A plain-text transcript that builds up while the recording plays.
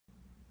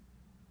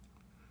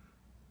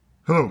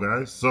Hello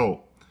guys.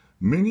 So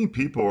many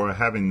people are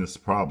having this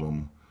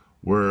problem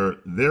where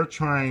they're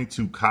trying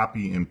to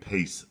copy and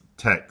paste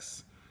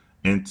text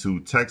into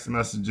text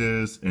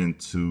messages,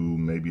 into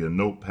maybe a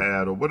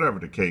notepad or whatever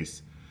the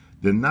case.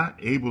 They're not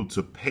able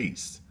to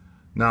paste.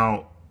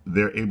 Now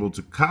they're able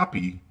to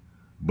copy,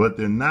 but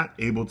they're not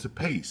able to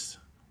paste.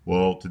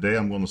 Well, today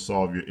I'm going to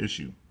solve your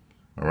issue.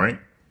 All right.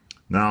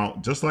 Now,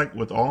 just like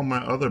with all my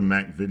other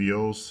Mac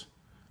videos,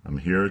 I'm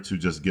here to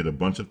just get a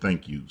bunch of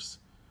thank yous.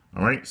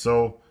 All right.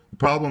 So the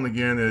problem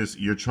again is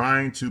you're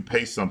trying to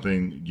paste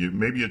something.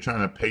 Maybe you're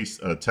trying to paste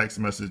a text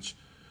message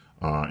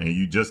and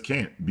you just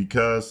can't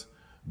because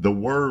the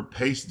word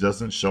paste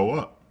doesn't show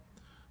up.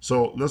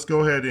 So let's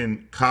go ahead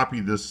and copy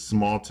this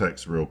small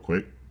text real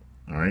quick.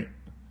 All right.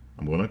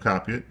 I'm going to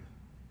copy it.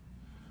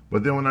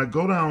 But then when I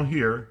go down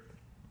here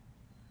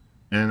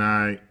and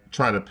I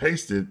try to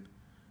paste it,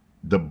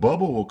 the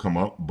bubble will come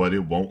up, but it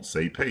won't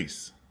say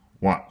paste.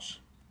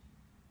 Watch.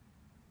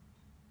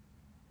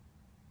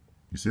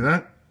 You see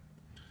that?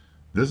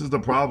 This is the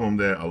problem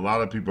that a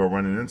lot of people are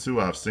running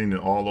into. I've seen it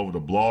all over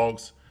the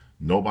blogs.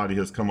 Nobody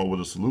has come up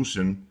with a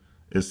solution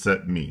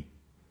except me.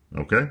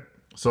 Okay?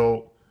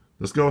 So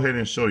let's go ahead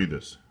and show you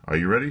this. Are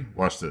you ready?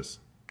 Watch this.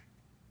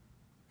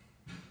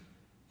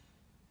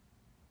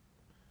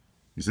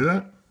 You see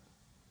that?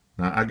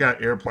 Now I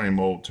got airplane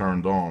mode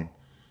turned on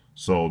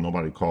so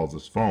nobody calls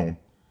this phone.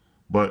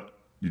 But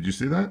did you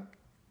see that?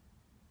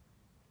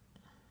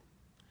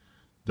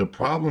 The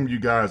problem you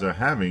guys are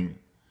having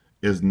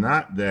is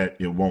not that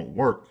it won't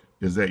work,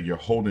 is that you're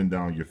holding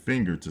down your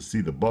finger to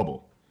see the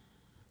bubble.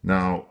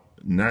 Now,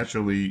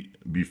 naturally,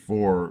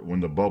 before when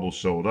the bubble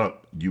showed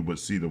up, you would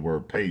see the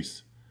word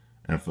paste,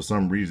 and for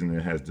some reason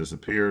it has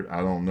disappeared.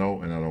 I don't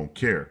know, and I don't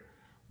care.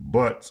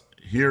 But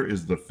here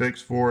is the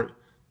fix for it.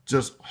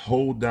 Just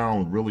hold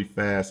down really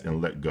fast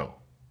and let go.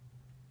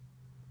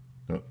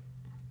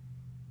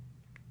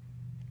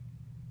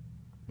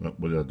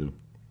 What did I do?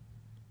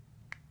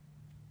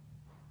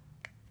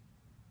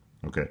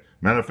 Okay.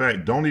 Matter of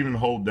fact, don't even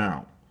hold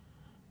down.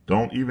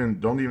 Don't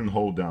even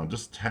hold down.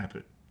 Just tap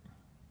it.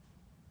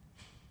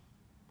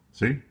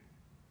 See?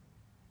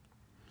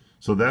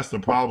 So that's the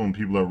problem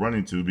people are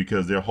running to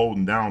because they're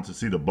holding down to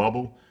see the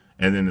bubble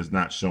and then it's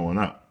not showing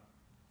up.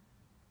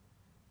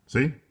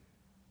 See?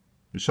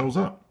 It shows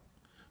up.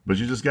 But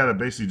you just got to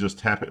basically just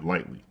tap it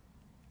lightly.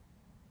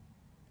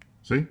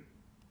 See?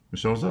 It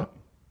shows up.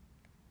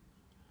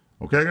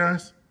 Okay,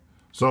 guys?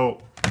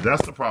 So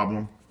that's the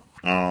problem.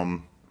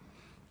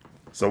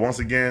 So once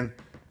again,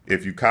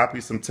 if you copy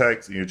some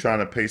text and you're trying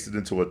to paste it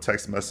into a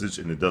text message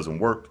and it doesn't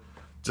work,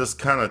 just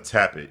kind of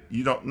tap it.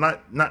 You don't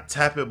not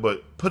tap it,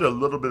 but put a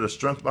little bit of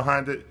strength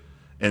behind it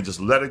and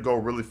just let it go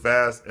really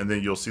fast, and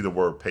then you'll see the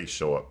word paste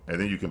show up, and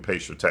then you can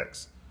paste your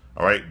text.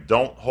 All right?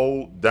 Don't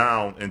hold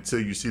down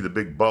until you see the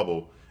big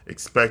bubble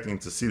expecting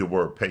to see the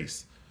word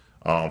paste.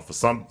 For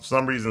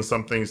some reason,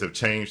 some things have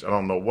changed. I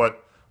don't know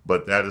what,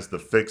 but that is the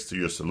fix to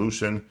your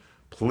solution.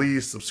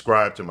 Please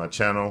subscribe to my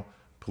channel.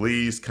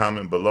 Please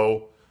comment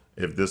below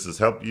if this has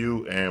helped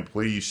you, and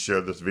please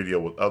share this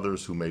video with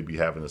others who may be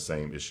having the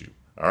same issue.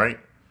 All right?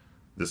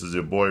 This is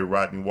your boy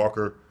Rodney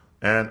Walker,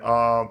 and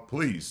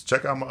please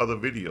check out my other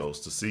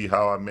videos to see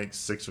how I make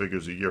 6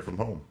 figures a year from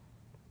home.